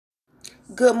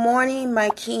Good morning, my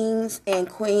kings and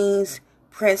queens,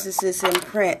 princesses and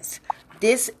prince.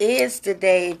 This is the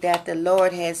day that the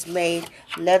Lord has made.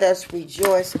 Let us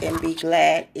rejoice and be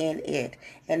glad in it.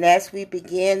 And as we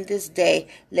begin this day,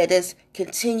 let us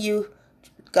continue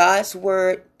God's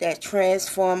word that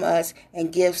transforms us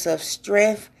and gives us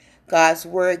strength. God's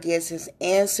word gives us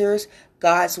answers.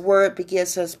 God's word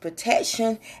gives us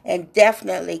protection, and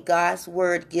definitely God's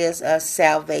word gives us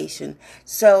salvation.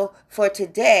 So for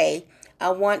today, I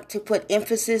want to put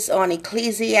emphasis on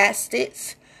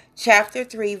Ecclesiastes chapter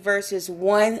 3, verses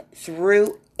 1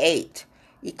 through 8.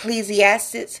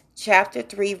 Ecclesiastes chapter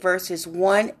 3, verses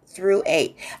 1 through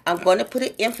 8. I'm going to put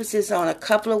an emphasis on a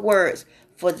couple of words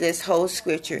for this whole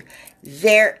scripture.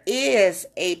 There is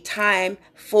a time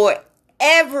for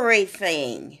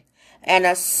everything and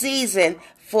a season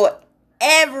for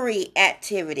every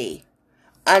activity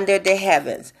under the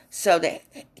heavens. So the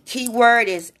key word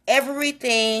is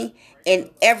everything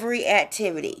in every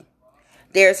activity.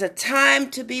 There's a time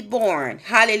to be born,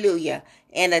 hallelujah,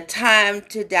 and a time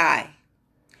to die.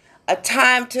 A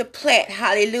time to plant,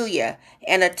 hallelujah,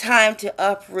 and a time to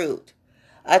uproot.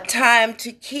 A time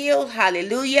to kill,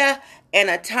 hallelujah, and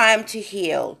a time to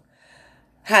heal,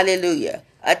 hallelujah.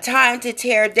 A time to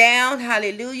tear down,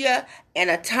 hallelujah, and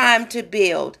a time to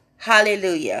build,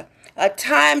 hallelujah. A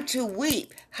time to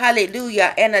weep,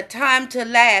 hallelujah, and a time to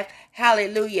laugh,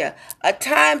 hallelujah. A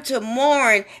time to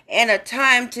mourn and a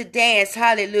time to dance,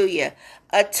 hallelujah.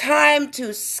 A time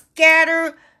to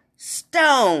scatter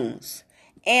stones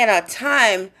and a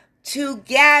time to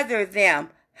gather them,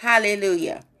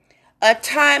 hallelujah. A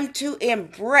time to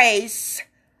embrace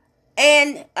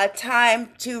and a time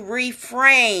to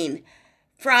refrain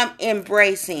from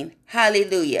embracing,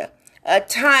 hallelujah. A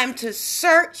time to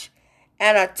search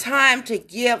and a time to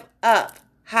give up,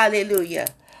 hallelujah.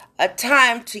 A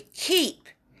time to keep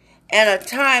and a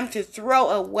time to throw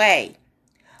away.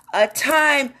 A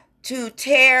time to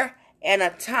tear and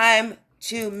a time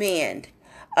to mend.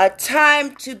 A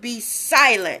time to be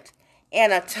silent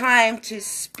and a time to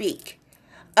speak.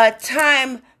 A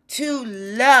time to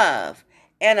love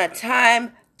and a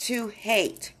time to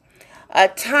hate. A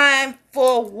time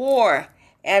for war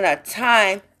and a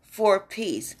time for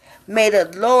peace. May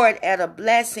the Lord add a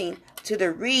blessing to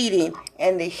the reading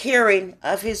and the hearing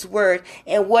of his word.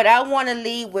 And what I want to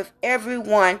leave with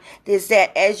everyone is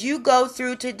that as you go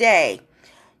through today,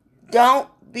 don't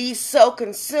be so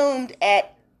consumed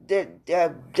at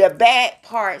the bad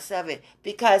parts of it,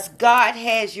 because God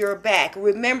has your back.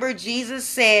 Remember, Jesus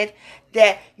said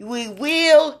that we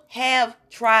will have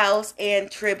trials and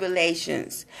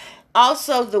tribulations.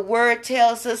 Also, the word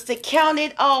tells us to count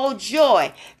it all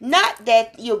joy. Not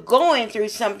that you're going through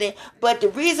something, but the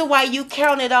reason why you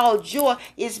count it all joy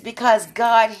is because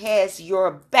God has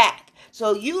your back.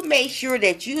 So you make sure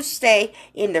that you stay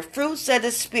in the fruits of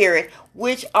the Spirit,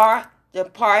 which are the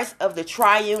parts of the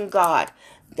triune God.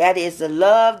 That is the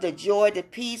love, the joy, the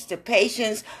peace, the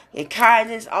patience, the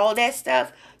kindness, all that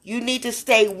stuff. You need to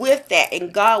stay with that,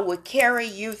 and God will carry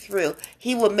you through.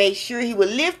 He will make sure He will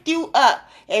lift you up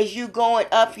as you going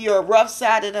up your rough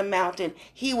side of the mountain.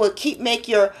 He will make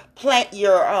your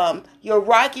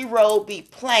rocky road be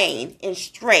plain and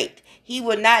straight. He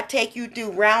will not take you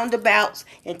through roundabouts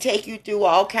and take you through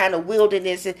all kind of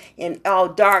wilderness and all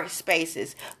dark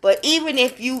spaces. But even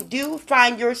if you do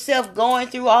find yourself going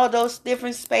through all those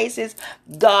different spaces,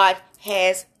 God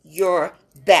has your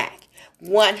back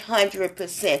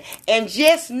 100%. And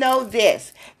just know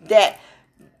this, that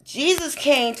Jesus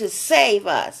came to save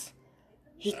us.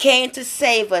 He came to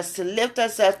save us, to lift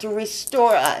us up, to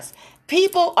restore us.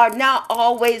 People are not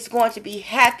always going to be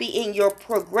happy in your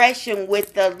progression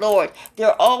with the Lord.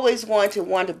 They're always going to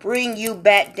want to bring you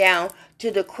back down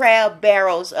to the crab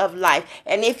barrels of life.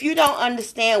 And if you don't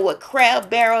understand what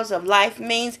crab barrels of life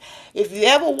means, if you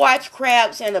ever watch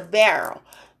crabs in a barrel,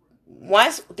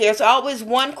 there's always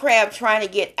one crab trying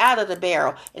to get out of the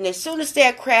barrel, and as soon as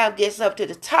that crab gets up to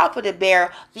the top of the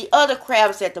barrel, the other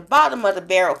crabs at the bottom of the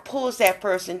barrel pulls that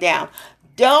person down.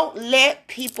 Don't let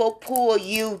people pull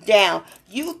you down.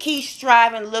 You keep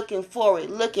striving, looking forward,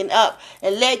 looking up,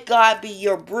 and let God be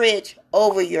your bridge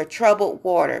over your troubled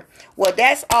water. Well,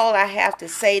 that's all I have to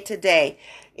say today.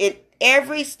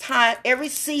 Every time, every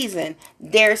season,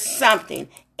 there's something.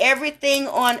 Everything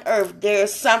on earth,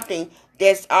 there's something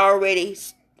that's already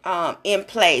in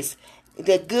place.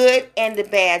 The good and the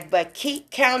bad. But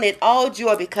keep counting all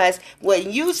joy, because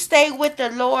when you stay with the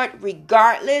Lord,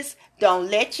 regardless, don't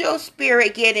let your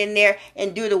spirit get in there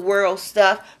and do the world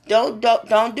stuff. Don't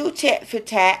do tit for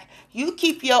tat. You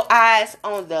keep your eyes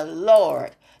on the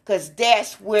Lord. because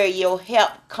that's where your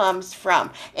help comes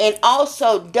from. And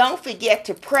also, don't forget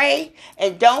to pray,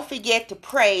 and don't forget to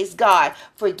praise God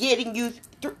for getting you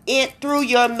through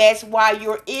your mess while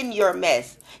you're in your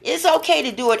mess. It's okay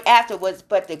to do it afterwards,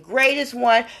 but the greatest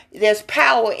one, there's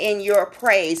power in your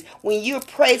praise when you're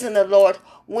praising the Lord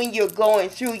when you're going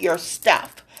through your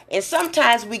stuff. And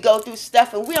sometimes we go through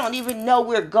stuff and we don't even know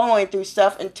we're going through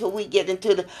stuff until we get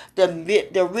into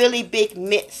the really big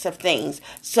midst of things.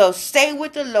 So stay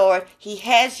with the Lord. He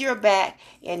has your back.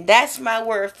 And that's my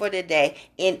word for today.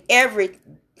 In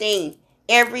everything,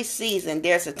 every season,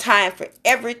 there's a time for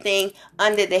everything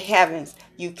under the heavens.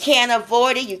 You can't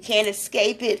avoid it. You can't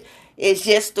escape it. It's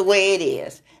just the way it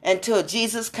is until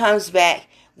Jesus comes back.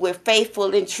 We're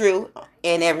faithful and true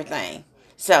in everything.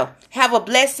 So have a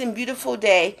blessed and beautiful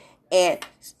day, and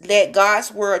let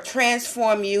God's word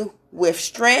transform you with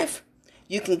strength.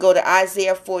 You can go to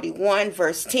Isaiah 41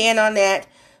 verse 10 on that.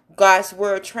 God's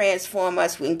word transforms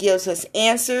us and gives us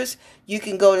answers. You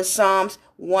can go to Psalms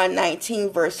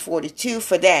 119 verse 42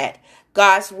 for that.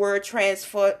 God's word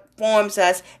transforms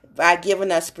us by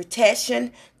giving us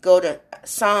protection. Go to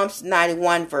Psalms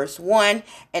 91 verse 1.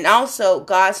 And also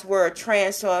God's word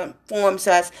transforms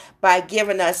us by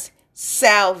giving us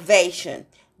salvation.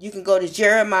 You can go to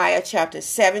Jeremiah chapter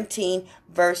 17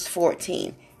 verse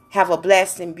 14. Have a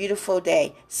blessed and beautiful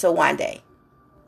day. So one day.